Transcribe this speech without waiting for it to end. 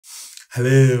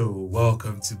Hello,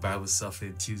 welcome to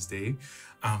biblesurfin Tuesday.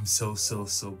 I'm so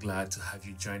glad to have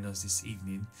you join us this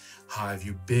evening. How have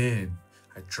you been?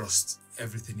 I trust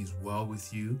everything is well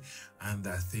with you and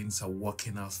that things are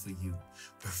working out for you.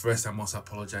 But first, I must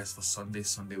apologize for Sunday.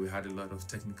 Sunday, we had a lot of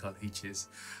technical hitches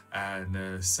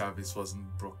and service wasn't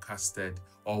broadcasted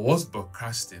or was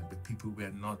broadcasted, but people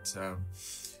were not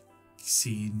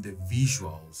seeing the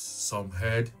visuals. Some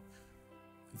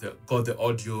got the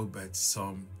audio, but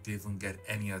some didn't get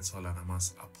any at all, and I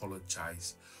must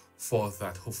apologize for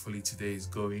that. Hopefully today is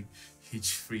going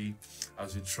hitch-free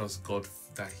as we trust God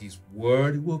that his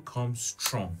word will come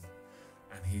strong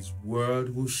and his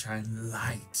word will shine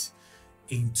light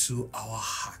into our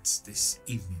hearts this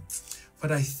evening.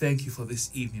 But I thank you for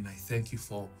this evening. I thank you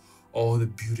for all the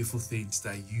beautiful things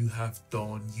that you have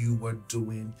done, you were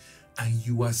doing, and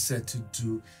you are set to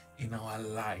do in our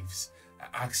lives.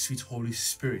 I ask, sweet Holy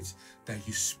Spirit, that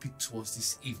you speak to us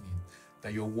this evening,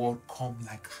 that your word come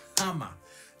like hammer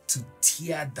to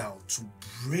tear down, to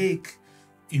break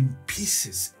in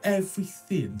pieces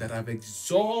everything that have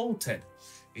exalted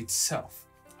itself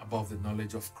above the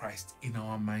knowledge of Christ in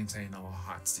our minds and in our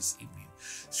hearts this evening.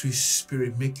 Sweet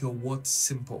Spirit, make your word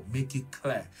simple, make it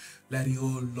clear. Let it,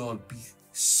 oh Lord, be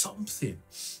something,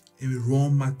 a raw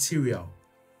material,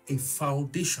 a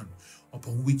foundation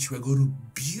upon which we're going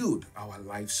to build our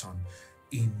lives on,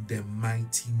 in the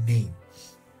mighty name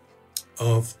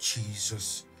of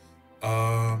Jesus.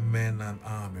 Amen and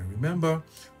amen. Remember,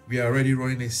 we are already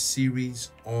running a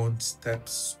series on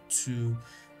steps to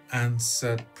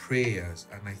answered prayers,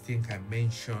 and I think I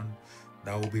mentioned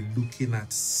that we'll be looking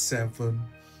at 7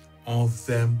 of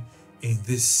them in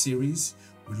this series.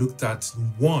 We looked at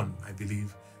 1, I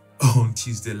believe, on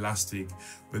Tuesday last week,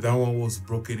 but that one was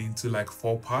broken into like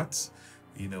 4 parts,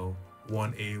 you know,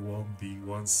 1A, 1B,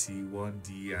 1C,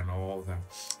 1D, and all that.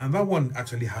 And that one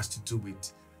actually has to do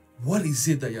with what is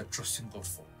it that you're trusting God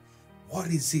for? What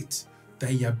is it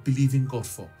that you're believing God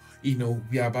for? You know,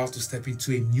 we are about to step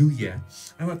into a new year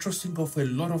and we're trusting God for a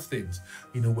lot of things.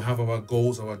 You know, we have our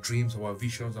goals, our dreams, our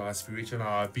visions, our aspirations,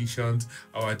 our ambitions,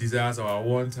 our desires, our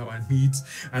wants, our needs,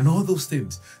 and all those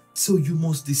things. So you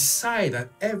must decide at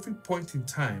every point in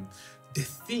time the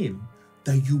thing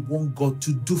that you want God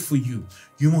to do for you.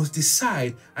 You must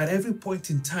decide at every point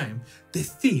in time the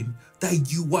thing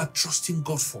that you are trusting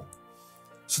God for.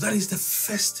 So that is the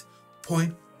first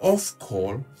point of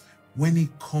call when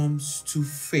it comes to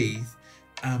faith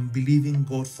and believing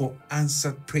God for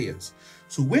answered prayers.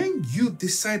 So when you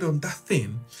decide on that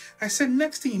thing, I said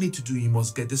next thing you need to do, you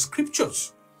must get the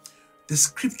scriptures. The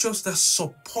scriptures that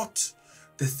support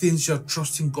the things you're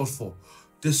trusting God for.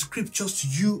 The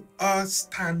scriptures you are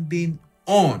standing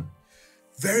on.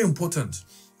 Very important.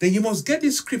 Then you must get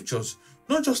these scriptures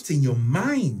not just in your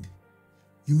mind.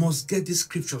 You must get these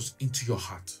scriptures into your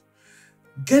heart.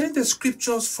 Getting the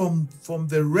scriptures from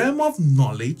the realm of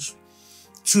knowledge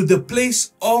to the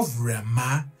place of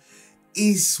Rhema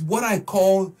is what I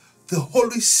call the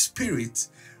Holy Spirit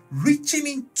reaching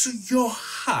into your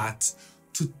heart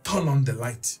to turn on the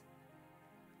light,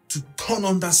 to turn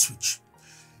on that switch.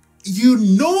 You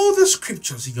know the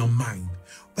scriptures in your mind,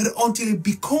 but until it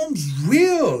becomes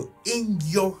real in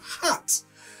your heart,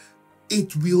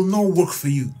 it will not work for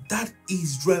you. That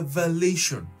is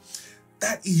revelation.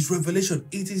 That is revelation.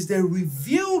 It is the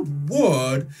revealed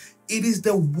word. It is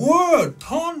the word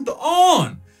turned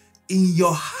on in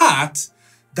your heart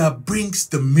that brings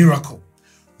the miracle.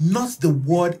 Not the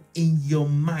word in your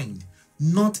mind.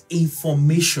 Not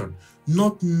information.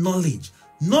 Not knowledge.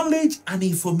 Knowledge and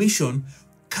information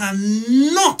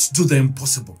cannot do the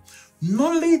impossible.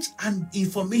 Knowledge and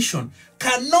information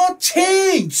cannot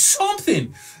change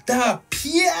something that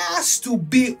appears to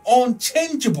be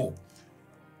unchangeable.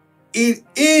 It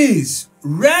is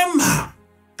Rhema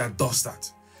that does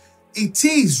that. It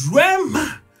is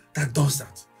Rhema that does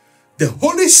that. The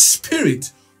Holy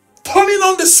Spirit turning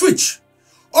on the switch.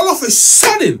 All of a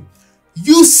sudden,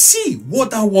 you see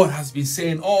what that word has been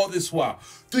saying all this while.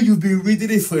 Though you've been reading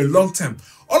it for a long time.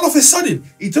 All of a sudden,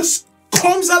 it just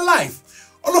comes alive.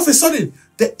 All of a sudden,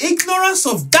 the ignorance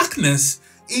of darkness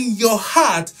in your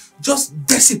heart just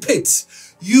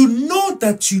dissipates. You know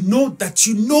that you know that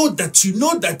you know that you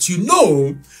know that you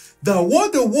know that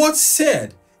what the word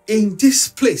said in this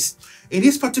place, in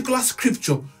this particular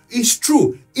scripture, is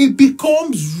true. It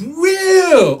becomes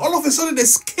real. All of a sudden, the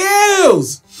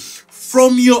scales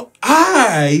from your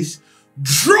eyes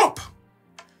drop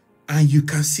and you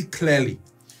can see clearly.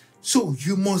 So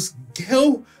you must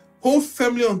hold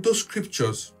firmly on those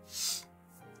scriptures.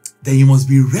 Then you must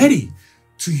be ready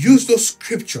to use those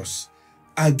scriptures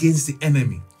against the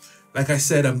enemy. Like I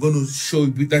said, I'm going to show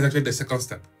you, that's actually the second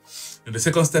step. And the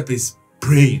second step is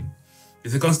praying. The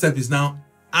second step is now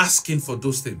asking for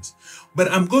those things.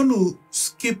 But I'm going to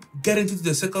skip getting into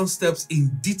the second steps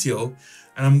in detail,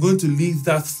 and I'm going to leave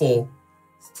that for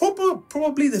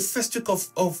probably the first week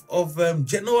of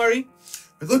January.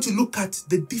 We're going to look at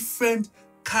the different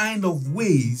kind of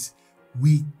ways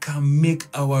we can make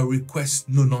our requests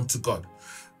known unto God.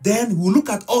 Then we'll look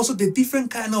at also the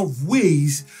different kind of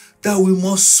ways that we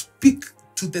must speak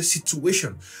to the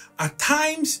situation. At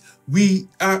times, we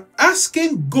are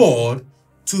asking God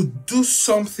to do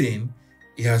something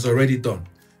He has already done.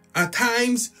 At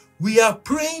times, we are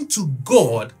praying to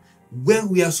God when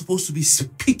we are supposed to be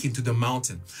speaking to the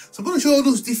mountain. So I'm going to show you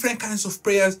those different kinds of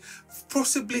prayers,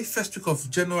 possibly first week of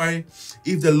January,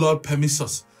 if the Lord permits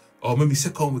us, or maybe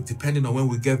second week, depending on when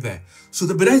we get there. So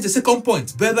but that is the second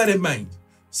point. Bear that in mind.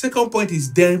 Second point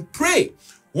is then pray.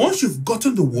 Once you've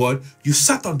gotten the word, you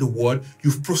sat on the word,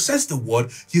 you've processed the word,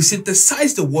 you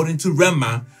synthesized the word into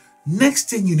Rhema, next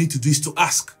thing you need to do is to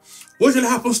ask. What really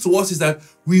happens to us is that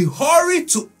we hurry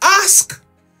to ask,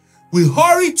 we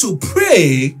hurry to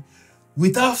pray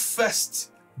without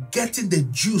first getting the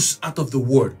juice out of the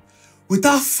word,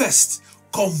 without first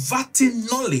converting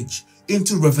knowledge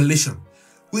into revelation,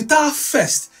 without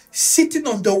first sitting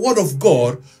on the word of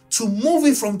God to move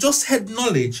it from just head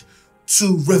knowledge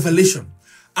to revelation.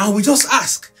 And we just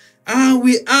ask, and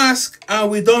we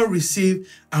don't receive,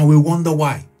 and we wonder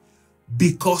why.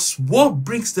 Because what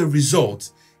brings the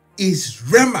result is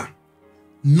Rhema,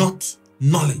 not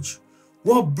knowledge.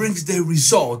 What brings the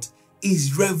result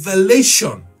is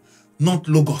revelation, not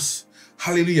logos.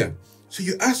 Hallelujah. So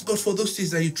you ask God for those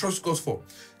things that you trust God for.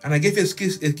 And I gave you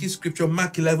a key scripture,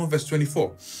 Mark 11, verse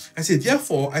 24. I said,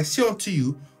 therefore, I say unto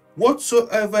you,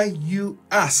 whatsoever you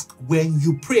ask when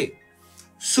you pray,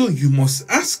 so you must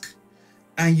ask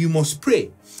and you must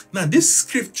pray. Now, this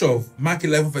scripture of Mark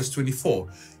 11, verse 24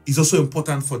 is also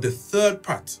important for the third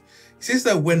part. It says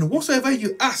that when whatsoever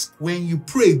you ask when you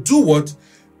pray, do what?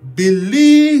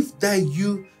 Believe that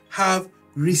you have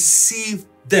received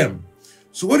them.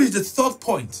 So what is the third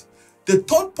point? The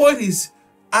third point is,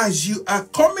 as you are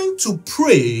coming to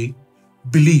pray,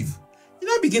 believe. You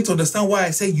now begin to understand why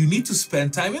I say you need to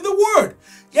spend time in the Word.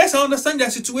 Yes, I understand there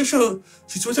are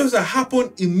situations that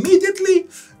happen immediately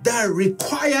that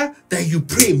require that you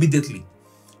pray immediately.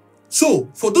 So,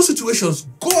 for those situations,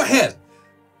 go ahead.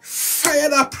 Fire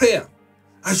that prayer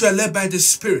as you are led by the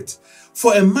Spirit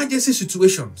for emergency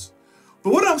situations.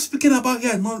 But what I'm speaking about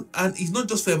here is not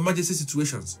just for emergency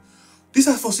situations. These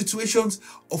are for situations,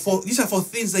 these are for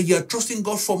things that you are trusting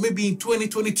God for maybe in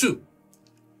 2022.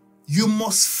 You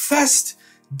must first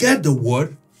get the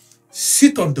word,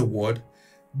 sit on the word,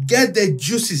 get the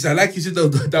juices. I like using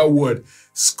that word.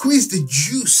 Squeeze the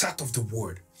juice out of the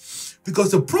word.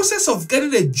 Because the process of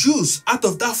getting the juice out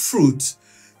of that fruit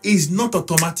is not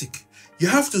automatic. You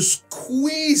have to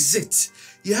squeeze it.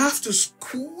 You have to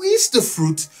squeeze the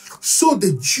fruit so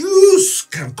the juice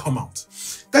can come out.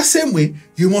 That same way,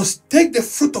 you must take the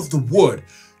fruit of the word.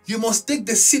 You must take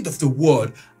the seed of the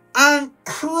word and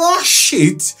crush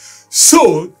it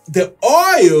so the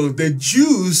oil, the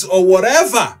juice, or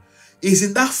whatever is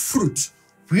in that fruit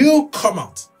will come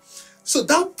out. So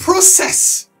that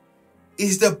process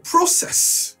is the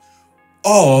process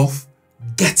of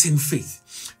getting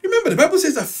faith. Remember, the Bible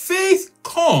says that faith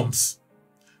comes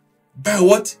by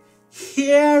what?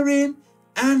 Hearing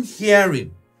and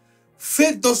hearing.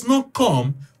 Faith does not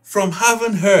come from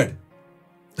having heard.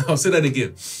 I'll say that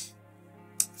again.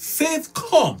 Faith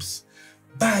comes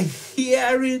by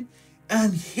hearing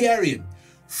and hearing.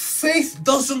 Faith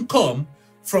doesn't come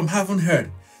from having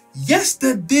heard.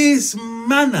 Yesterday's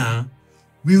manna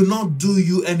will not do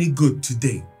you any good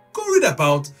today. Go read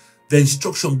about the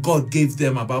instruction God gave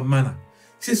them about manna.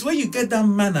 He says, when you get that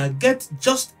manna, get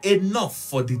just enough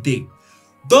for the day.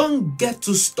 Don't get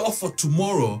to store for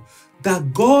tomorrow,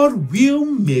 that God will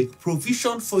make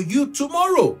provision for you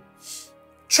tomorrow.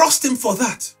 Trust Him for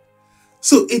that.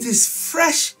 So it is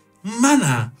fresh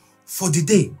manna for the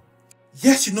day.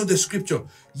 Yes, you know the scripture.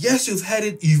 Yes, you've heard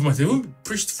it. You must have even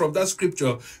preached from that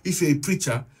scripture if you're a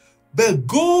preacher. But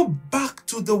go back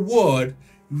to the word,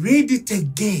 read it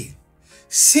again,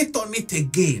 sit on it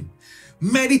again,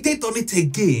 meditate on it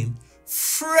again.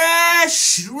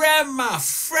 Fresh rhema,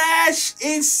 fresh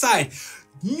insight,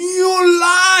 new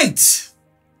light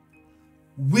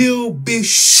will be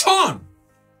shone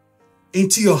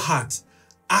into your heart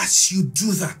as you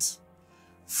do that.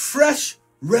 Fresh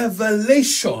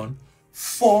revelation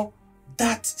for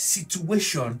that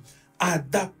situation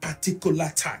at that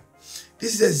particular time.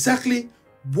 This is exactly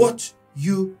what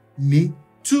you need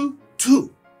to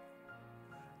do.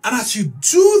 And as you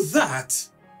do that,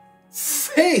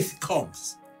 faith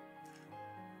comes.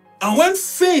 And when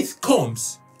faith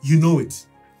comes, you know it.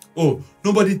 Oh,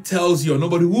 nobody tells you, or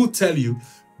nobody will tell you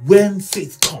when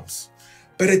faith comes.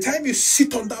 By the time you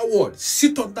sit on that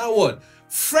word,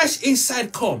 fresh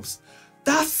insight comes.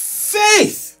 That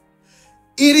faith,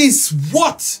 it is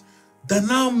what that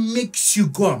now makes you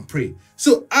go and pray.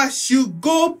 So as you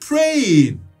go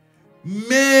praying,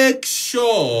 make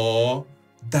sure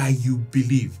that you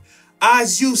believe.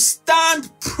 As you stand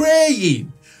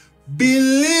praying,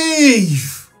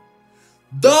 believe.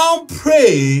 Don't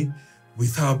pray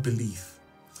without belief.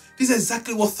 This is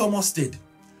exactly what Thomas did.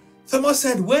 Thomas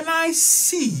said, when I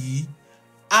see,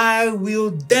 I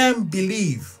will then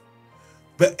believe.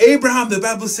 But Abraham, the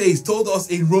Bible says, told us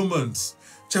in Romans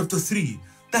chapter 3,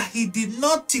 that he did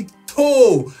not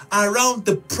tiptoe around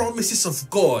the promises of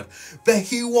God, but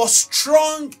he was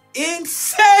strong in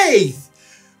faith,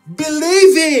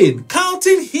 believing,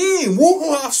 counting him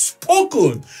who has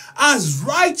spoken as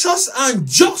righteous and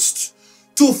just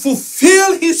to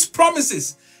fulfill his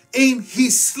promises in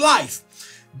his life.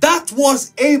 That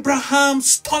was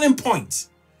Abraham's turning point.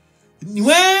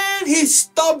 When he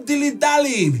stopped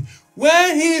dilly-dallying,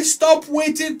 when he stopped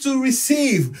waiting to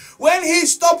receive, when he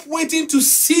stopped waiting to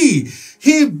see,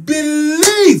 he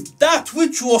believed that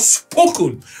which was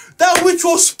spoken. That which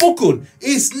was spoken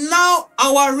is now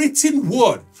our written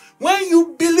word. When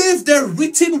you believe the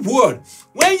written word,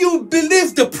 when you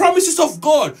believe the promises of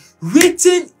God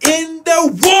written in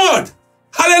the word,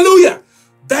 hallelujah,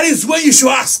 that is when you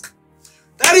should ask.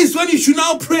 That is when you should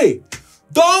now pray.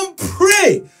 Don't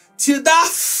pray till that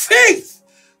faith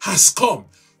has come.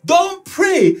 Don't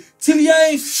pray till you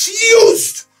are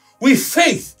infused with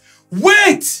faith.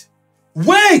 Wait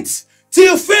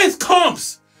till faith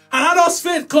comes. And how does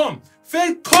faith come?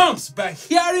 Faith comes by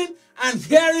hearing and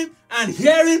hearing and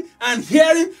hearing and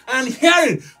hearing and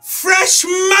hearing. Fresh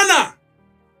manna,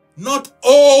 not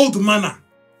old manna.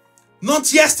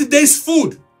 Not yesterday's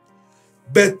food,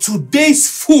 but today's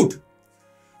food.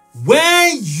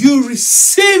 When you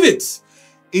receive it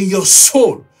in your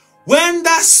soul, when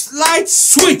that light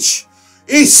switch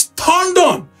is turned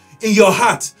on in your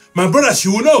heart, my brothers,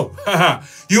 you will know.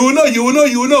 You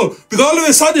will know. Because all of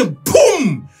a sudden,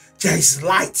 boom, there is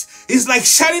light. It's like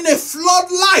shining a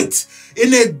floodlight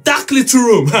in a dark little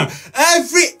room.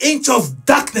 Every inch of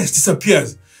darkness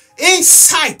disappears.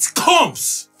 Insight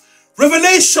comes.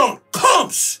 Revelation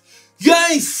comes. You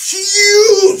are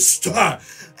infused,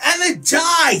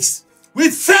 energized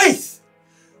with faith.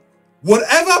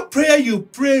 Whatever prayer you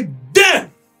pray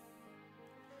then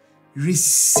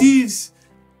receives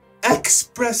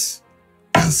express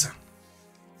answer.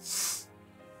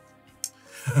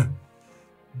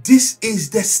 This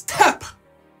is the step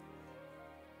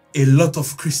a lot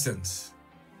of Christians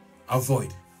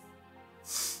avoid.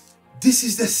 This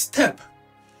is the step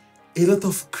a lot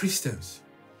of Christians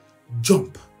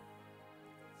jump.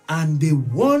 And they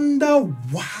wonder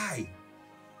why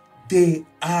they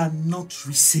are not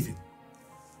receiving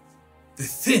the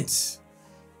things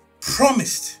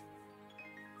promised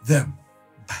them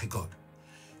by God.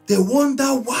 They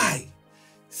wonder why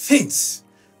things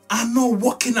are not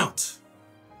working out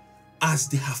as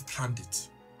they have planned it.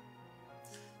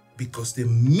 Because they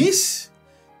miss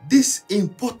this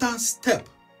important step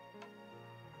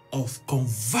of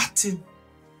converting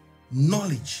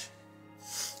knowledge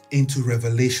into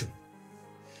revelation.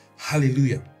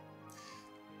 Hallelujah.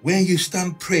 When you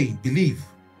stand praying, believe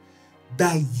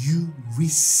that you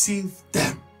receive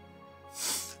them.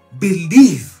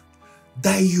 Believe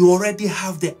that you already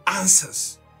have the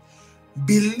answers.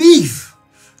 Believe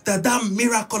that that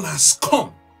miracle has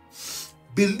come.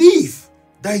 Believe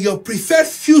that your preferred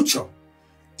future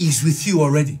is with you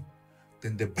already.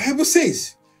 Then the Bible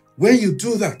says, when you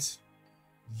do that,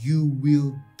 you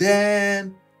will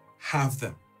then have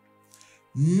them.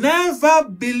 Never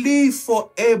believe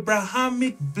for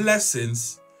Abrahamic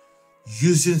blessings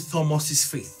using Thomas's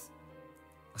faith.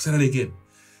 I'll say that again.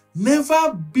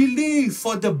 Never believe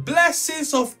for the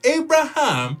blessings of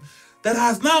Abraham that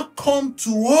has now come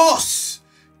to us,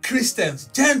 Christians,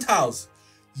 Gentiles,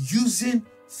 using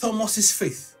Thomas's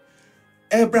faith.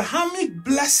 Abrahamic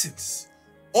blessings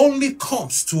only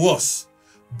comes to us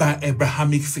by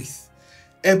Abrahamic faith.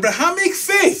 Abrahamic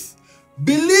faith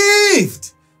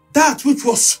believed that which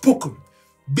was spoken,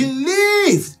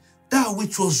 believed that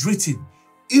which was written,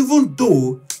 even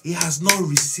though he has not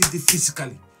received it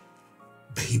physically,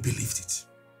 but he believed it.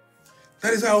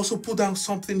 That is why I also put down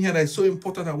something here that is so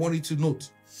important I want you to note.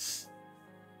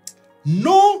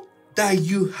 Know that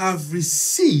you have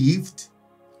received,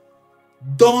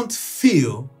 don't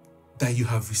feel that you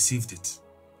have received it.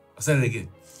 I'll say it again.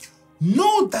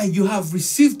 know that you have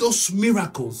received those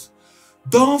miracles.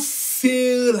 Don't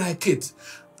feel like it.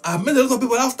 I met a lot of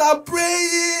people after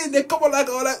praying, they come on like,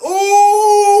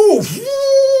 oh,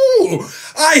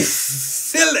 I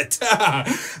feel it.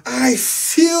 I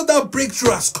feel that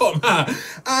breakthrough has come.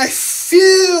 I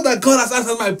feel that God has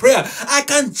answered my prayer. I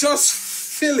can just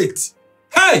feel it.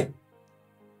 Hey,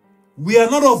 we are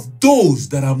not of those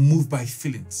that are moved by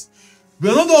feelings. We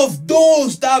are not of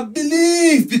those that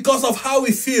believe because of how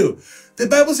we feel. The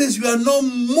Bible says we are not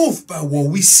moved by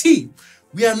what we see.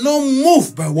 We are not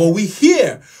moved by what we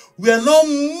hear. We are not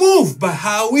moved by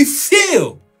how we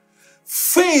feel.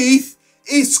 Faith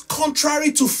is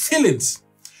contrary to feelings.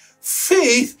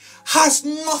 Faith has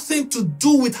nothing to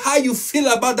do with how you feel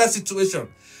about that situation.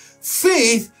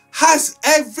 Faith has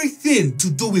everything to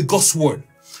do with God's word.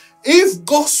 If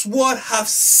God's word have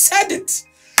said it,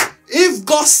 if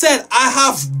God said, I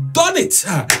have done it,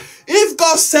 if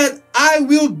God said, I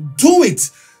will do it,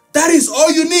 that is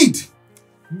all you need.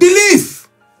 Believe,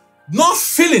 not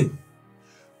feeling.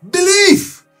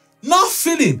 Believe, not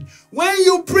feeling. When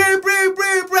you pray,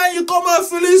 you come out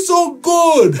feeling so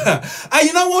good. And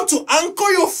you don't want to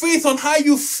anchor your faith on how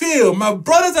you feel. My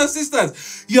brothers and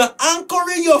sisters, you're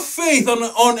anchoring your faith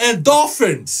on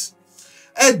endorphins.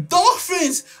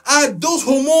 Endorphins are those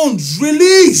hormones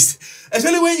released,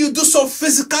 especially when you do some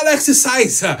physical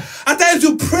exercise. At times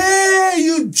you pray,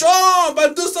 you jump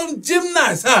and do some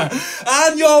gymnastics,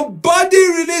 and your body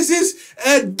releases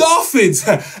endorphins.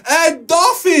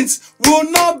 Endorphins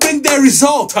will not bring the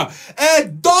result.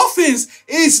 Endorphins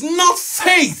is not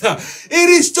faith. It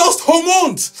is just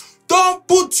hormones. Don't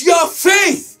put your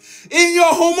faith in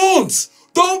your hormones.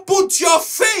 Don't put your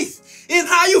faith in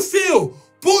how you feel.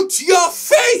 Put your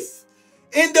faith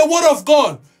in the word of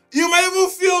God. You might even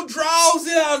feel drowsy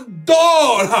and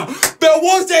dull, but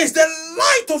once there is the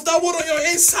light of that word on your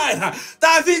inside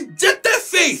that has injected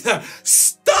faith,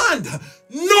 stand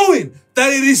knowing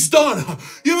that it is done.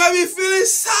 You might be feeling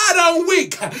sad and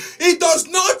weak. It does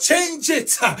not change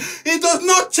it. It does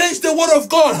not change the word of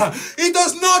God. It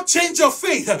does not change your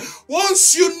faith.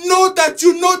 Once you know that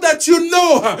you know that you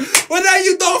know, whether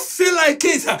you don't feel like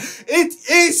it, it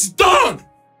is done.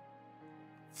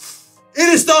 It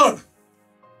is done.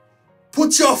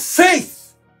 Put your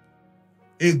faith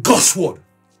in God's word.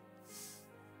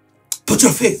 Put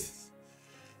your faith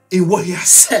in what he has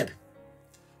said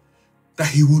that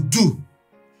he will do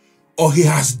or he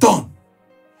has done.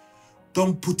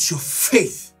 Don't put your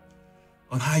faith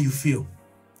on how you feel.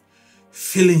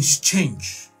 Feelings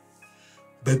change,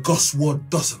 but God's word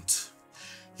doesn't.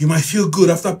 You might feel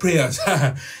good after prayers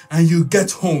and you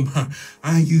get home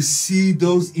and you see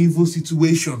those evil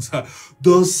situations,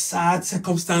 those sad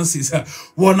circumstances.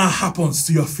 What now happens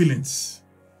to your feelings?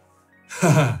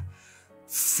 A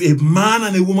man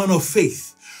and a woman of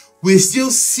faith will still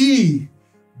see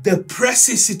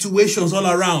depressing situations all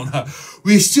around.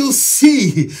 We still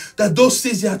see that those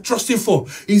things they are trusting for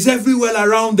is everywhere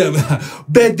around them,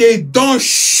 but they don't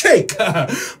shake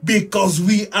because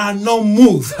we are not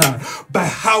moved by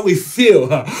how we feel.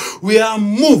 We are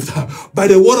moved by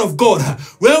the word of God.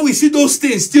 When we see those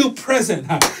things still present,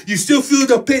 you still feel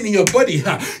the pain in your body.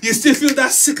 You still feel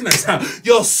that sickness.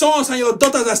 Your sons and your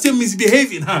daughters are still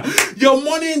misbehaving. Your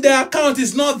money in the account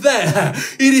is not there.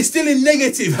 It is still in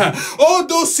negative. All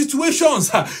those situations,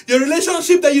 your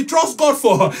relationship that you trust God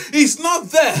for is not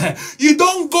there. You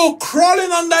don't go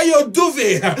crawling under your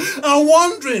duvet and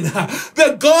wondering,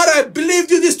 but God, I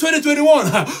believed you this 2021.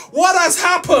 What has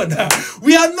happened?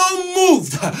 We are not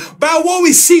moved by what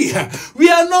we see. We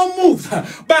are not moved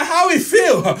by how we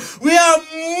feel. We are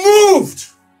moved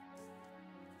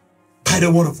by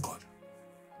the word of God.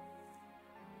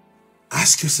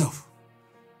 Ask yourself,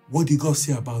 what did God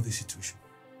say about this situation?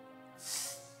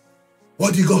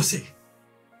 What did God say?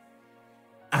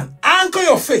 And anchor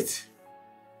your faith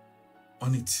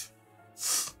on it.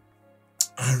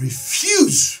 And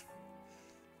refuse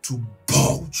to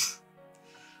bulge.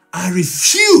 And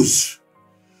refuse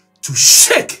to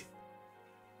shake.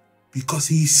 Because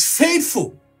he is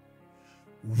faithful.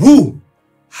 Who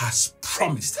has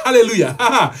promised. Hallelujah.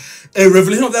 A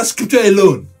revelation of that scripture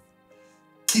alone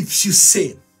keeps you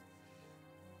sane.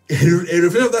 A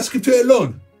revelation of that scripture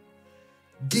alone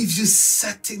gives you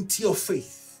certainty of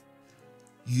faith.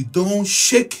 You don't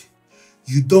shake,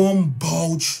 you don't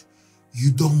bulge,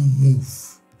 you don't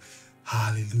move.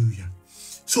 Hallelujah.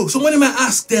 So somebody might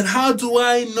ask then, how do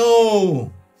I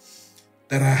know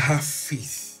that I have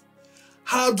faith?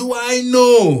 How do I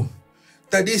know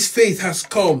that this faith has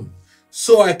come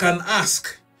so I can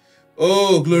ask?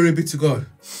 Oh, glory be to God.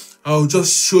 I'll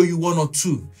just show you one or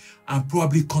two and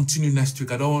probably continue next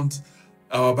week. I don't want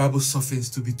our Bible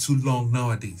surfings to be too long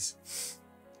nowadays.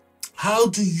 How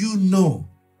do you know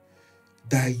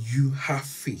that you have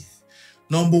faith?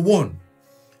 Number one,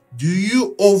 do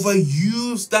you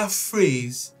overuse that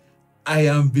phrase, I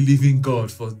am believing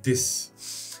God for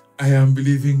this, I am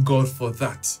believing God for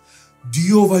that? Do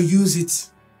you overuse it?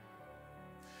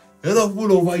 A lot of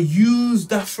people overuse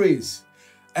that phrase.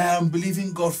 I am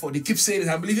believing God for, they keep saying it,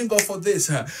 I'm believing God for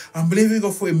this, I'm believing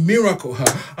God for a miracle,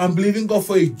 I'm believing God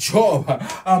for a job,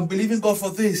 I'm believing God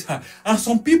for this. And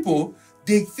some people,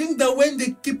 they think that when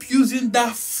they keep using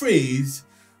that phrase,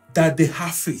 that they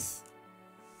have faith.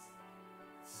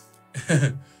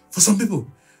 For some people,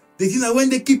 they think that when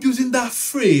they keep using that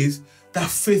phrase, that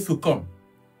faith will come.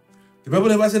 The Bible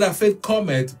never said that faith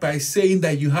cometh by saying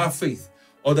that you have faith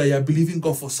or that you are believing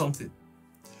God for something.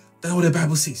 That's what the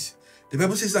Bible says. The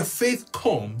Bible says that faith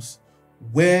comes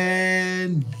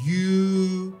when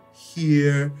you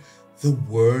hear the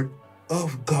word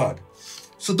of God.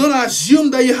 So don't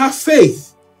assume that you have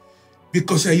faith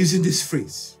because you're using this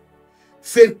phrase.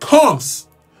 Faith comes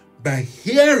by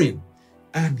hearing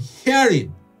and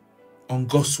hearing on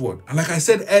God's word. And like I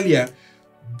said earlier,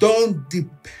 don't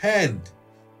depend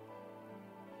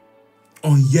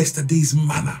on yesterday's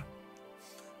manna.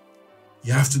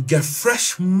 You have to get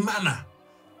fresh manna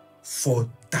for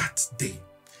that day.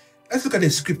 Let's look at the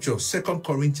scripture, 2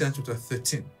 Corinthians chapter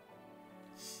 13.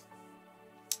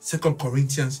 2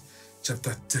 Corinthians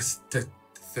chapter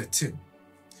 13,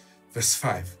 verse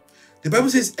 5. The Bible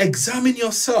says, examine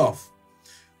yourself,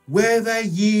 whether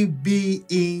ye be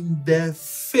in the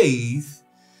faith.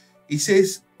 It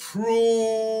says,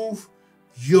 prove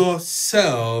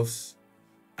yourselves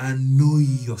and know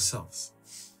ye yourselves.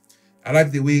 I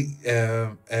like the way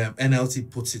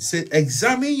NLT puts it. It says,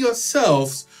 examine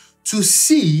yourselves to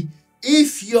see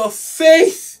if your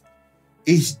faith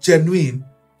is genuine.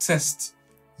 Test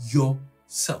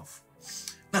yourself.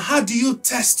 Now, how do you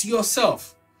test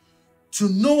yourself to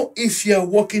know if you are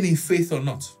walking in faith or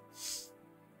not?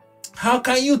 How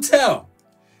can you tell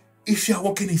if you are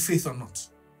walking in faith or not?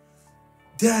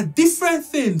 There are different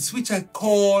things which I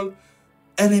call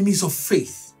enemies of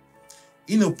faith.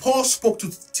 You know, Paul spoke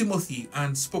to Timothy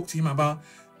and spoke to him about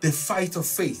the fight of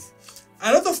faith.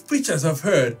 A lot of preachers I've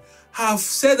heard have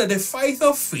said that the fight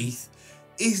of faith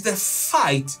is the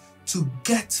fight to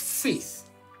get faith.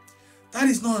 That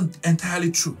is not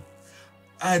entirely true.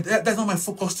 That's not my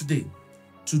focus today,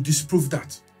 to disprove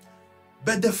that.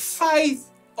 But the fight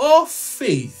of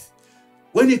faith,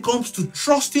 when it comes to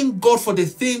trusting God for the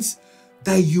things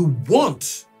that you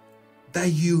want,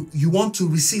 that you want to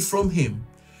receive from him,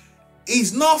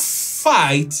 is not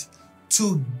fight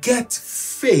to get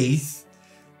faith.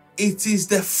 It is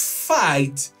the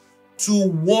fight to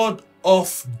ward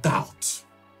off doubt,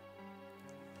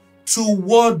 to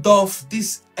ward off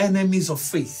these enemies of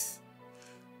faith.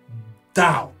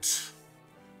 Doubt,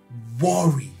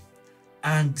 worry,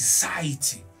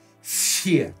 anxiety,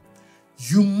 fear.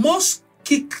 You must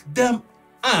kick them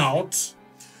out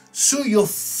so your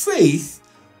faith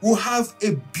will have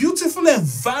a beautiful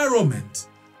environment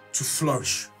to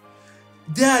flourish.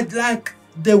 They are like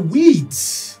the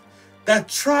weeds that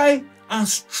try and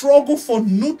struggle for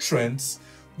nutrients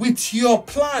with your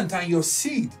plant and your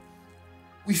seed.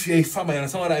 If you're a farmer, you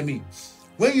understand what I mean?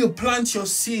 When you plant your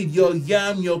seed, your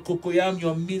yam, your cocoyam,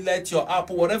 your millet, your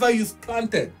apple, whatever you've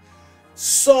planted,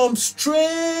 some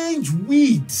strange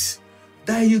weeds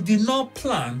that you did not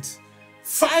plant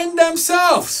find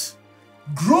themselves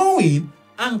growing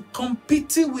and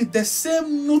competing with the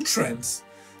same nutrients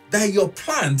that your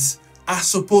plants are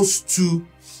supposed to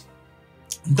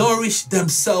nourish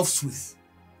themselves with.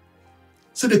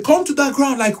 So they come to that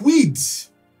ground like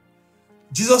weeds.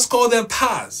 Jesus called them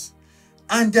tares.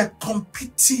 And they're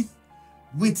competing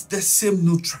with the same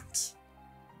nutrients.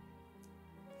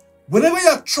 Whenever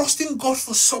you're trusting God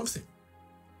for something,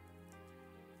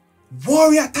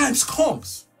 worry at times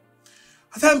comes.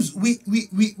 At times we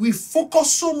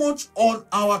focus so much on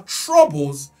our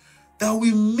troubles that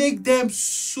we make them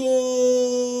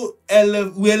so,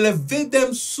 we elevate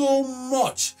them so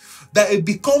much that it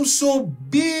becomes so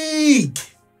big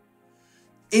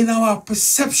in our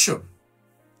perception.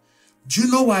 Do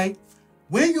you know why?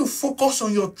 When you focus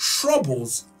on your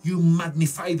troubles, you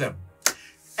magnify them.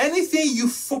 Anything you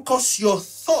focus your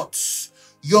thoughts,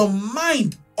 your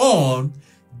mind on,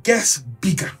 gets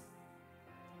bigger.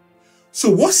 So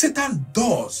what Satan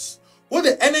does, what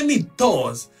the enemy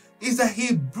does, is that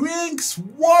he brings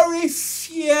worry,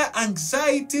 fear,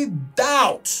 anxiety,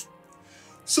 doubt.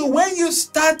 So when you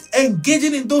start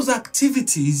engaging in those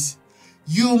activities,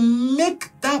 you make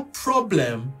that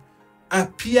problem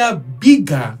appear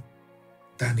bigger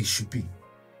than it should be.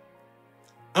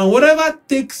 And whatever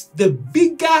takes the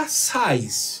bigger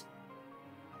size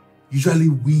usually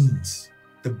wins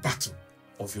the battle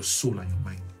of your soul and your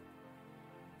mind.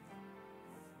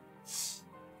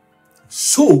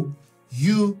 So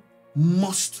you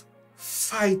must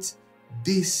fight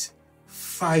this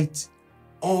fight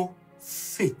of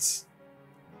faith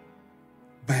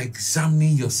by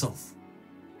examining yourself.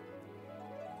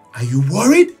 Are you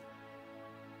worried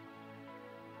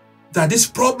that this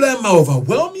problem may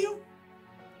overwhelm you?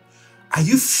 Are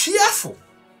you fearful?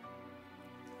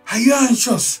 Are you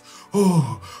anxious?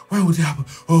 Oh, why would it happen?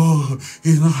 Oh,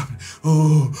 it's not happening.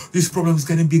 Oh, this problem is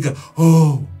getting bigger.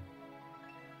 Oh.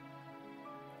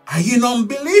 Are you in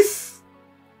unbelief?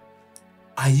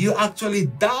 Are you actually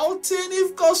doubting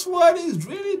if God's word is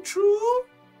really true?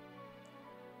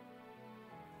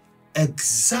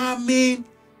 Examine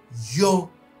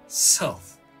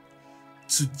yourself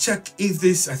to check if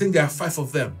this, I think there are 5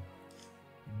 of them: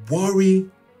 worry,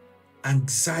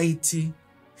 anxiety,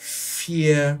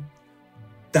 fear,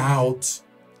 doubt,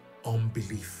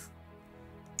 unbelief.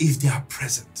 If they are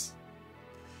present.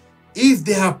 If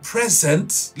they are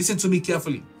present, listen to me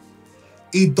carefully.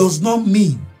 It does not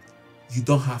mean you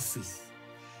don't have faith.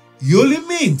 It only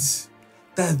means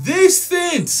that these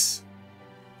things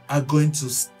are going to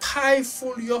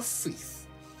stifle your faith.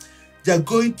 They are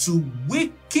going to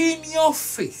weaken your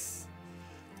faith.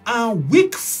 And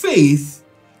weak faith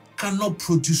cannot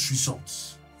produce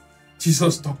results.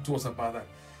 Jesus talked to us about that.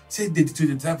 He said to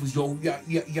the disciples,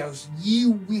 ye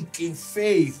weak in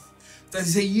faith. That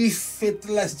is a ye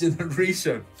faithless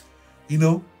generation. You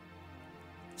know?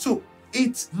 So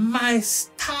it might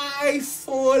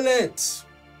stifle it.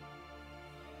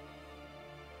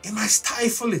 It might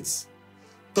stifle it.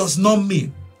 Does not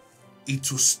mean it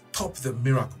will stop the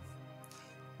miracle.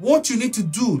 What you need to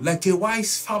do, like a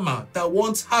wise farmer that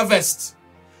wants harvest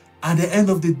at the end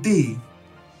of the day,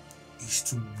 is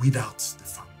to weed out the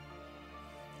farm.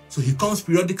 So he comes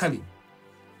periodically,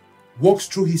 walks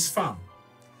through his farm,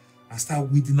 and start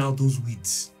weeding out those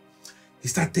weeds. He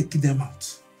start taking them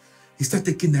out. He start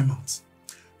taking them out.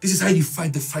 This is how you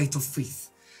fight the fight of faith.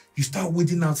 You start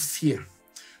weeding out fear.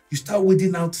 You start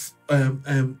weeding out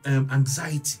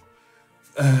anxiety,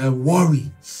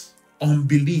 worry,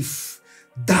 unbelief,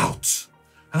 doubt.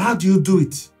 And how do you do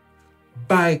it?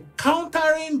 By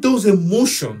countering those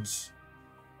emotions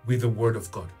with the word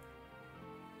of God.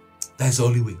 That's the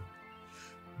only way.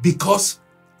 Because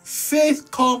faith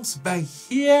comes by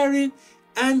hearing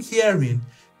and hearing.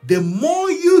 The more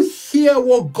you hear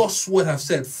what God's word has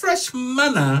said, fresh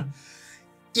manna,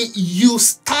 you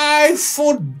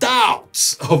stifle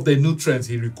doubt of the nutrients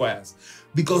he requires.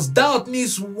 Because doubt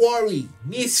needs worry,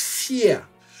 needs fear.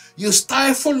 You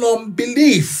stifle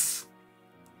unbelief.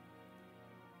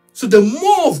 So the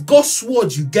more of God's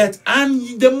word you get,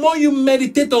 and the more you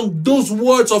meditate on those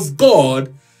words of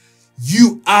God,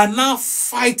 you are now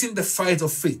fighting the fight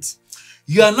of faith.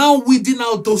 You are now weeding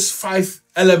out those 5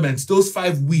 elements, those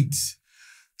 5 weeds.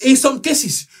 In some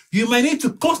cases, you might need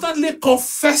to constantly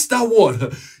confess that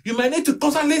word. You might need to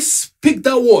constantly speak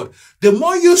that word. The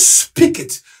more you speak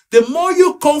it, the more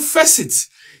you confess it,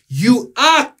 you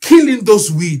are killing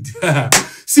those weeds.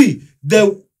 See,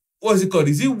 what is it called?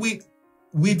 Is it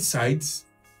weed sides?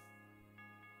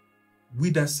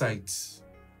 Weedicides.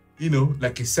 You know,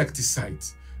 like insecticide.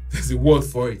 There's a word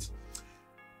for it.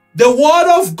 The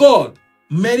word of God,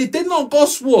 meditating on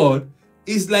God's word,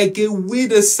 is like a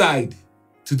weedicide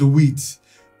to the weeds.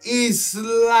 It's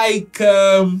like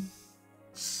a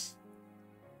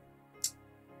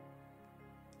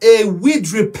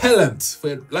weed repellent,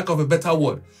 for lack of a better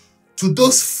word, to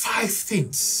those 5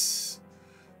 things.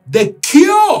 The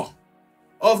cure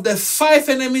of the 5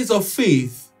 enemies of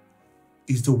faith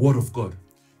is the word of God.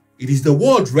 It is the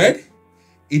word read.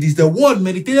 It is the word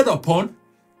meditated upon.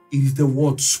 It is the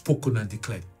word spoken and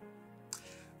declared.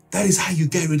 That is how you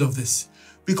get rid of this.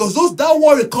 Because that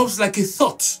worry comes like a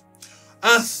thought.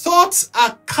 And thoughts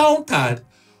are countered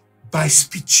by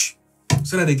speech.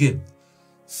 Say that again.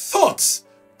 Thoughts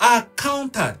are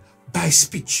countered by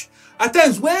speech. At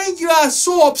times, when you are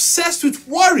so obsessed with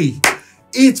worry,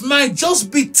 it might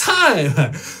just be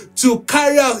time to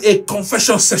carry out a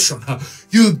confession session.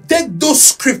 You take those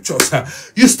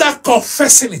scriptures, you start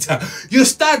confessing it, you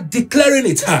start declaring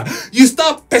it, you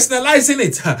start personalizing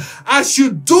it. As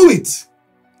you do it,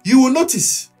 you will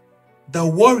notice that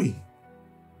worry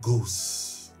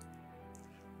goes,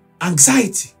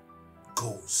 anxiety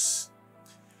goes,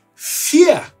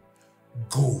 fear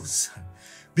goes.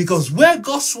 Because where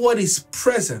God's word is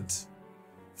present,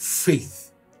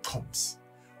 faith comes.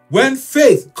 When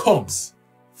faith comes,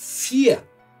 fear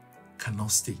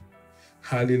cannot stay.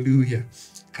 Hallelujah.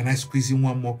 Can I squeeze in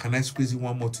one more? Can I squeeze in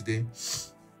one more today?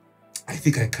 I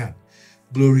think I can.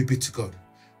 Glory be to God.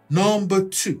 Number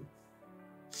 2.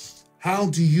 How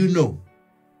do you know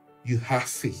you have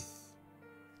faith?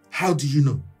 How do you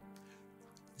know?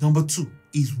 Number 2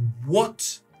 is,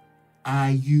 what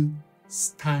are you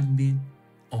standing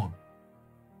on?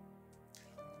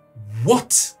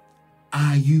 What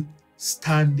are you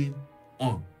standing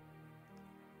on?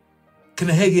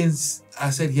 Kenneth Hagin, I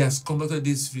said, he has conducted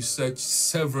this research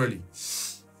severally.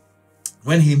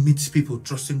 When he meets people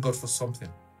trusting God for something,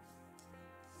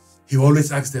 he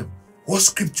always asks them, what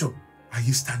scripture are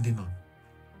you standing on?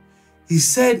 He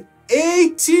said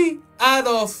 80 out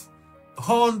of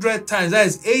 100 times, that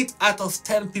is 8 out of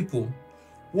 10 people,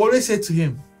 will always say to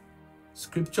him,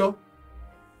 scripture?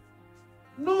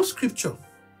 No scripture.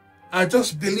 I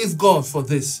just believe God for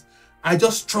this. I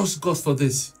just trust God for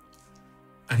this.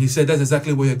 And he said, that's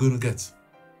exactly what you're going to get.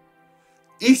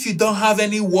 If you don't have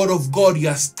any word of God you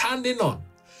are standing on,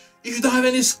 if you don't have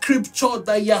any scripture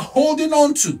that you are holding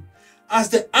on to as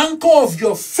the anchor of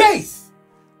your faith,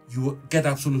 you will get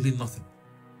absolutely nothing.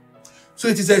 So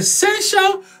it is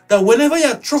essential that whenever you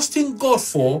are trusting God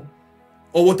for,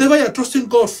 or whatever you are trusting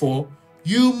God for,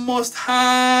 you must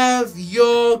have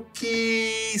your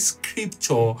key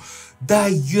scripture that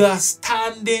you are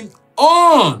standing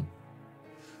on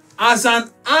as an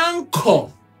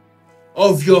anchor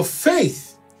of your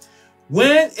faith.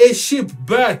 When a ship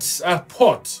berths at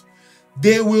port,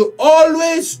 they will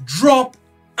always drop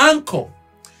anchor.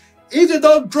 If they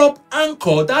don't drop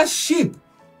anchor, that ship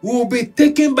will be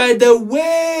taken by the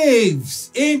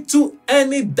waves into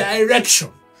any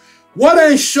direction.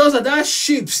 What ensures that that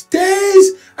ship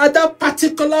stays at that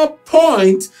particular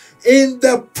point in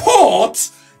the port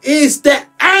is the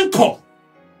anchor.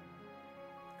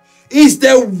 Is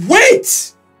the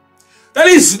weight that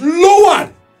is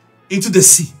lowered into the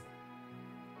sea.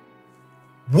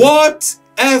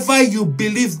 Whatever you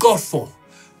believe God for,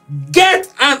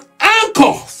 get an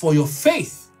anchor for your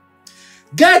faith.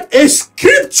 Get a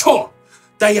scripture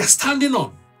that you're standing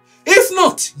on. If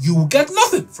not, you will get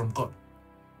nothing from God.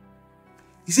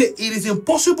 He said, it is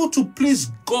impossible to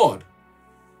please God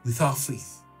without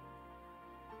faith.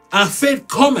 And faith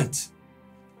cometh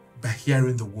by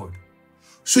hearing the word.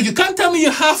 So you can't tell me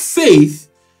you have faith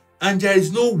and there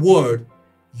is no word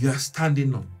you are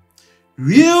standing on.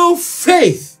 Real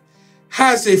faith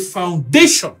has a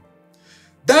foundation.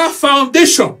 That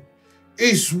foundation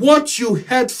is what you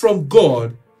heard from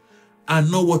God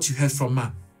and not what you heard from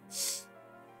man.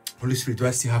 Holy Spirit, do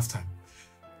I still have time?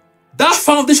 That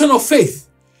foundation of faith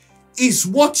is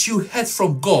what you heard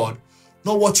from God,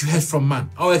 not what you heard from man.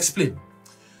 I'll explain.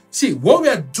 See, what we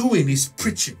are doing is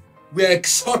preaching. We are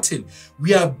exhorting.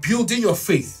 We are building your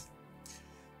faith.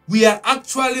 We are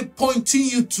actually pointing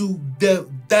you to the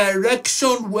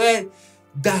direction where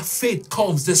that faith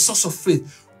comes, the source of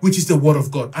faith, which is the word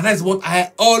of God. And that's what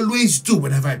I always do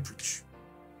whenever I preach.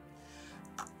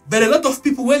 But a lot of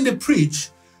people, when they preach,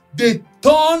 they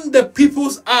turn the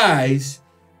people's eyes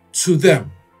to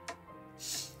them.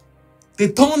 They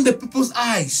turn the people's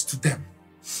eyes to them.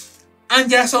 And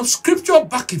there are some scripture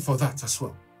backing for that as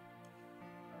well.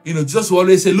 You know, just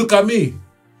always say, look at me.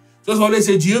 Just always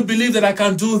say, do you believe that I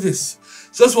can do this?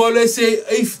 Just always say,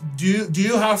 do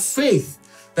you have faith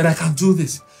that I can do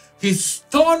this? He's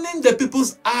turning the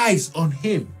people's eyes on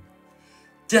him.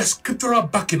 There's scriptural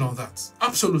backing on that.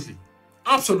 Absolutely.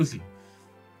 Absolutely.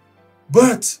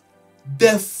 But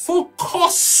the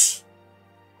focus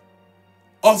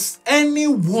of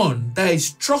anyone that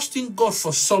is trusting God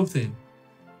for something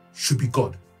should be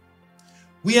God.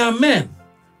 We are men.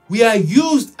 We are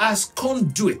used as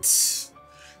conduits.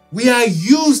 We are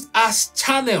used as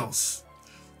channels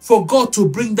for God to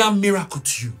bring that miracle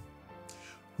to you.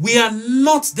 We are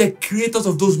not the creators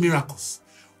of those miracles.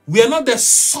 We are not the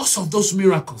source of those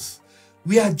miracles.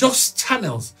 We are just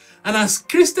channels. And as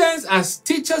Christians, as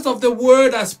teachers of the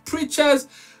word, as preachers,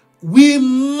 we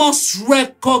must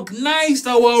recognize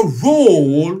our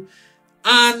role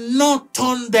and not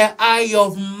turn the eye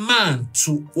of man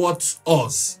towards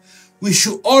us. We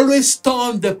should always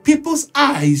turn the people's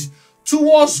eyes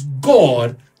towards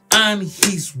God and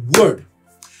his word.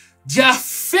 Their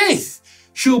faith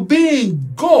should be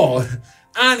in God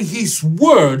and his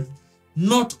word,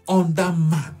 not on that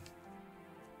man.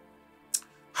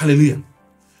 Hallelujah.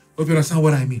 Hope you understand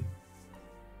what I mean.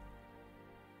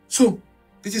 So,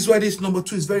 this is why this number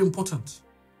 2 is very important.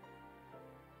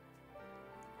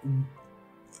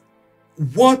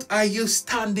 What are you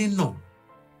standing on?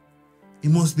 It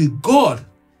must be God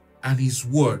and his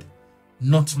word,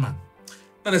 not man.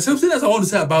 Now, there's something else I want to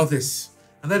say about this,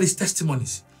 and that is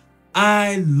testimonies.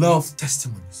 I love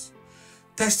testimonies.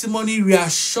 Testimony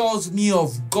reassures me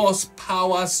of God's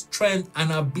power, strength,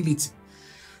 and ability.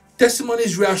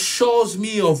 Testimonies reassures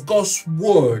me of God's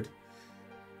word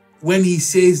when he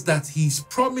says that his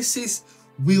promises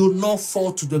will not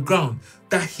fall to the ground,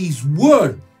 that his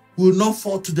word will not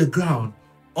fall to the ground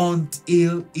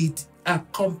until it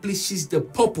accomplishes the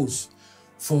purpose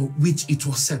for which it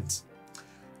was sent.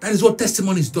 That is what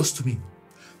testimonies does to me.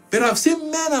 But I've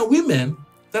seen men and women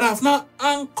that have now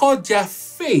anchored their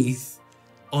faith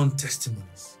on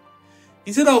testimonies,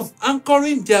 instead of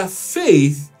anchoring their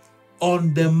faith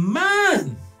on the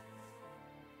man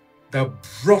that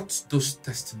brought those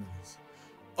testimonies,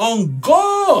 on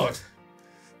God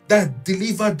that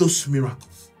delivered those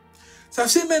miracles. So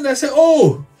I've seen men that say,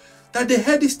 oh, that they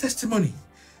heard this testimony.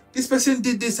 This person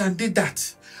did this and did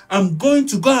that. I'm going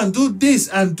to go and do this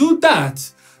and do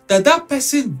that that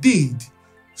person did,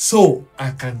 so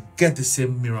I can get the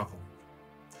same miracle.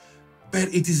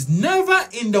 But it is never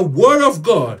in the word of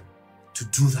God to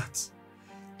do that.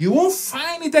 You won't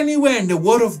find it anywhere in the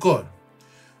word of God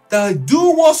that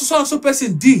do what so and so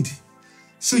person did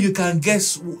so you can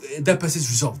guess that person's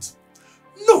result.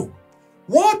 No.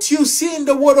 What you see in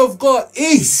the word of God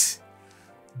is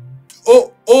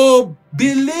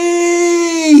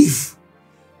believe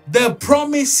the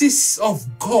promises of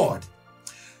God.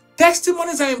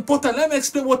 Testimonies are important. Let me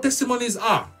explain what testimonies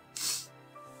are.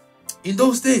 In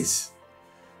those days,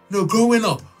 growing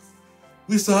up,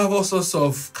 we used to have all sorts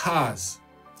of cars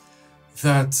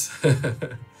that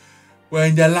were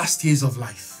in their last years of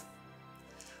life.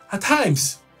 At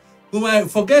times, we might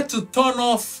forget to turn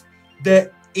off the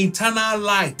internal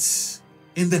lights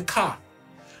in the car,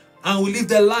 and we leave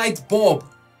the light bulb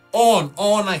on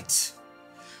all night.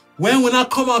 When we now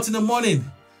come out in the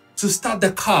morning to start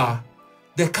the car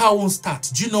won't start.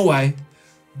 Do you know why?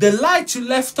 The light you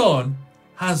left on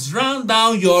has run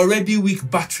down your already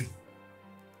weak battery.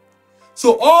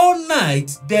 So all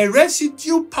night, the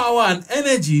residue power and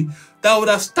energy that would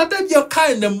have started your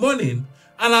car in the morning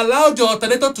and allowed your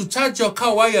alternator to charge your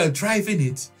car while you're driving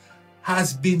it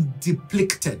has been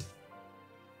depleted.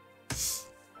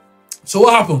 So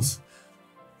what happens?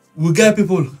 We get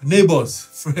people,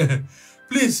 neighbors,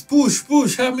 please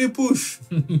push, help me push.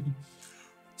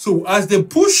 So as they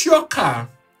push your car,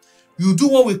 you do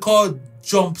what we call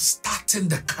jump starting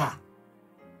the car.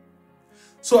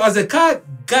 So as the car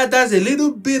gathers a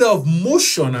little bit of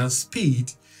motion and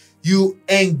speed, you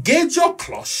engage your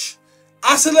clutch,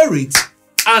 accelerate,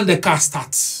 and the car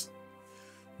starts.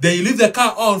 Then you leave the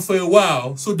car on for a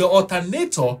while so the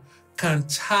alternator can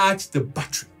charge the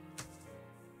battery.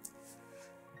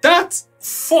 That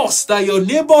force that your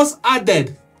neighbors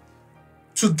added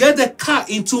to get the car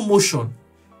into motion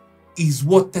is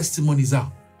what testimonies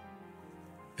are.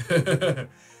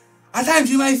 At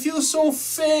times you might feel so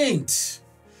faint.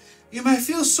 You might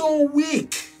feel so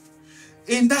weak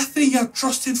in that thing you're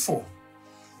trusting for.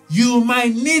 You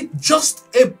might need just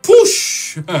a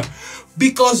push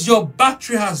because your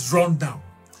battery has run down.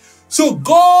 So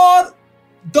God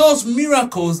does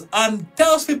miracles and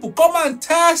tells people, come and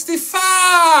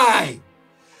testify.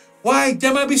 Why?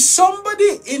 There might be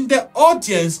somebody in the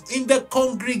audience, in the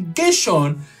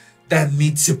congregation that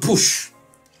needs a push.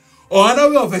 Or another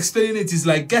way of explaining it is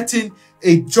like getting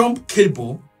a jump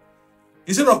cable.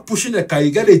 Instead of pushing the car,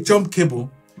 you get a jump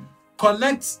cable,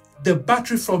 connect the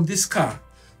battery from this car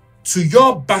to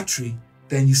your battery,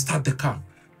 then you start the car.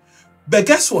 But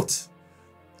guess what?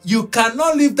 You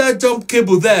cannot leave that jump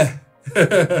cable there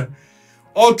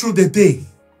all through the day.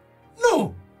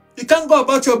 No, you can't go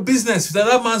about your business with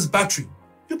another man's battery.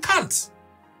 You can't.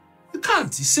 You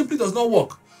can't. It simply does not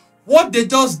work. What they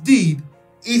just did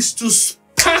is to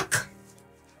spark,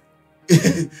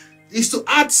 is to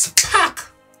add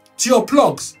spark to your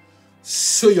plugs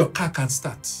so your car can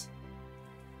start.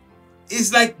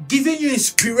 It's like giving you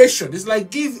inspiration. It's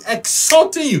like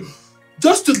exalting you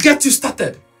just to get you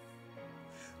started.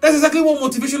 That's exactly what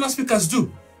motivational speakers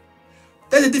do.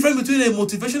 There's a difference between a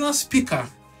motivational speaker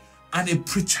and a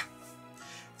preacher.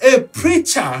 A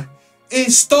preacher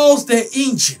installs the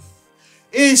engine,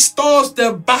 installs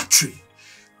the battery,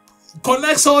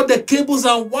 connects all the cables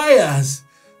and wires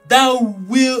that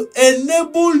will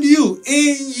enable you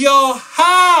in your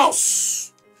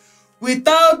house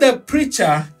without the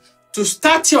preacher to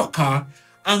start your car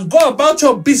and go about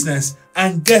your business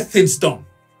and get things done.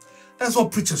 That's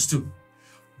what preachers do.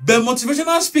 But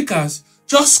motivational speakers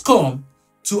just come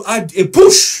to add a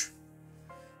push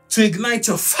to ignite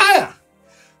your fire.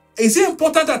 Is it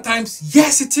important at times?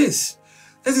 Yes, it is.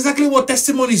 That's exactly what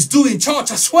testimonies do in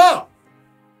church as well.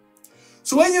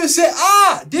 So when you say,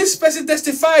 this person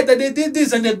testified that they did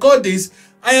this and they got this,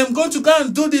 I am going to go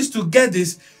and do this to get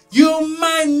this, you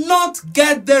might not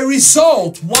get the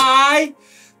result. Why?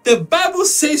 The Bible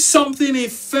says something in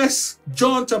 1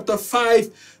 John chapter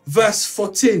 5 verse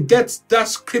 14. Get that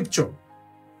scripture.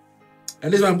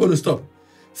 And this is where I'm going to stop.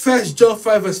 1 John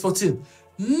 5 verse 14.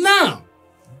 Now,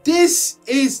 this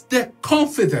is the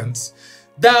confidence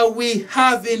that we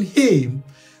have in him,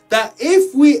 that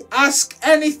if we ask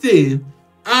anything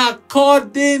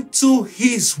according to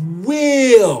his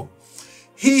will,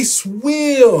 his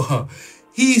word,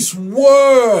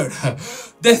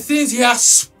 the things he has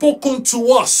spoken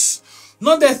to us,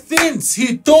 not the things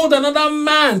he told another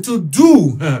man to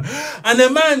do, and the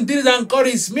man did it and got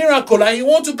his miracle, and you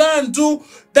want to go and do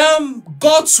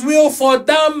God's will for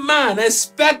that man,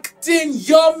 expecting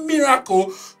your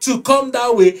miracle to come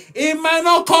that way. It might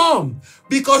not come,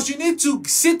 because you need to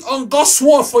sit on God's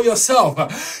word for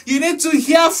yourself. You need to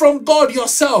hear from God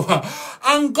yourself,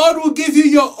 and God will give you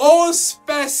your own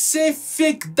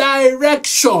specific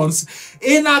directions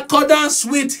in accordance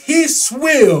with his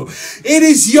will. It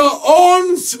is your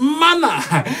own manner,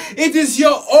 it is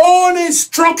your own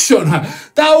instruction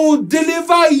that will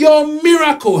deliver your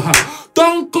miracle.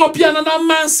 Don't copy another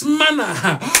man's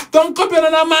manner. Don't copy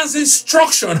another man's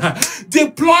instruction.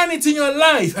 Deploying it in your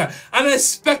life and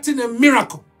expecting a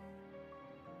miracle.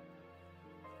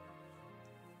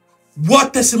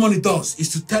 What testimony does is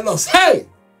to tell us, hey,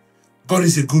 God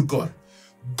is a good God.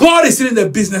 God is still in the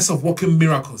business of working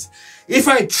miracles. If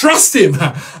I trust him,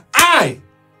 I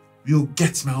will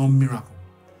get my own miracle.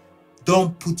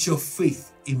 Don't put your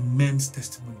faith in men's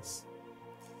testimonies.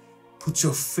 Put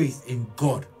your faith in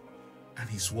God and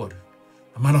his word.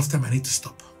 A man of time, I need to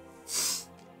stop.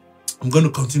 I'm going to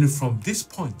continue from this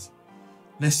point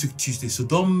next week Tuesday, so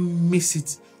don't miss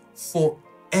it for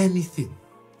anything.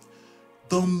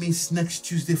 Don't miss next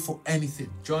Tuesday for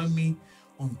anything. Join me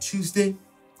on Tuesday,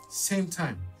 same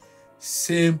time,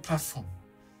 same platform,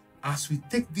 as we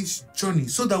take this journey,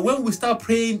 so that when we start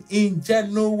praying in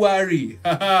January,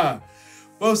 when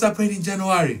we start praying in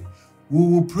January, we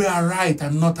will pray aright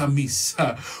and not amiss.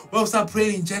 When we start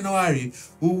praying in January,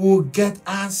 we will get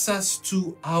answers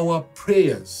to our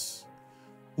prayers.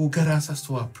 We'll get answers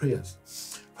to our prayers.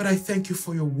 But I thank you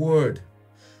for your word.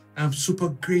 I'm super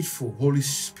grateful, Holy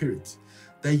Spirit,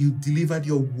 that you delivered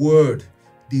your word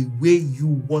the way you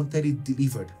wanted it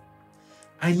delivered.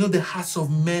 I know the hearts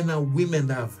of men and women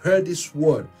that have heard this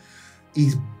word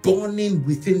is burning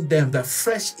within them. The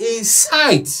fresh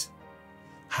insight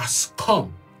has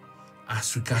come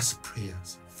as regards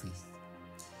prayers and faith.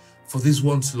 For these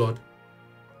ones, Lord,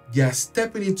 they are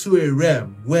stepping into a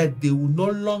realm where they will no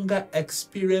longer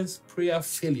experience prayer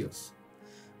failures.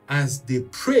 As they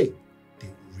pray, they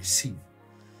will receive.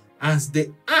 As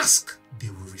they ask, they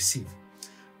will receive.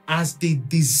 As they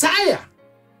desire,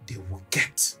 they will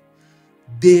get.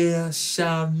 There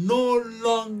shall no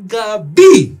longer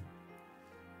be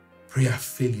prayer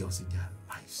failures in their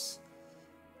lives.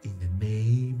 In the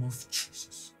name of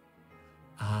Jesus.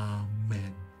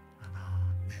 Amen and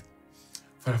amen.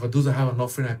 Father, for those that have an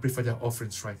offering, I pray for their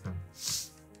offerings right now.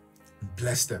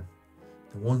 Bless them.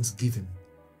 The ones given,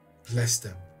 bless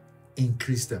them.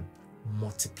 Increase them.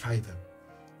 Multiply them.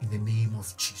 In the name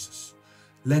of Jesus.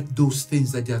 Let those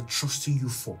things that they are trusting you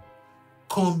for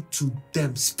come to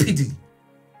them speedily.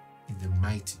 In the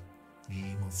mighty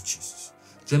name of Jesus.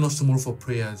 Join us tomorrow for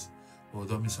prayers. Well,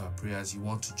 don't miss our prayers. You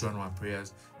want to join our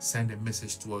prayers, send a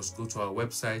message to us. Go to our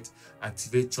website,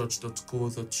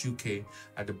 activatechurchuk.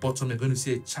 At the bottom, you're going to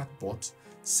see a chat bot.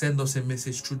 Send us a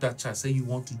message through that chat. Say you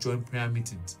want to join prayer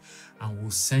meetings, and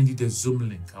we'll send you the Zoom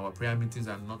link. Our prayer meetings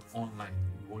are not online.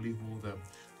 We only hold them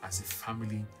as a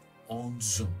family on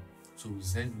Zoom. So we'll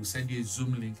send you a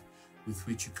Zoom link with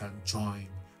which you can join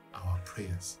our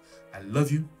prayers. I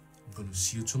love you. I'm going to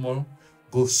see you tomorrow.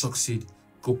 Go succeed.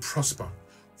 Go prosper.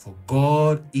 For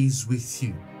God is with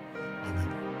you.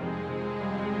 Amen.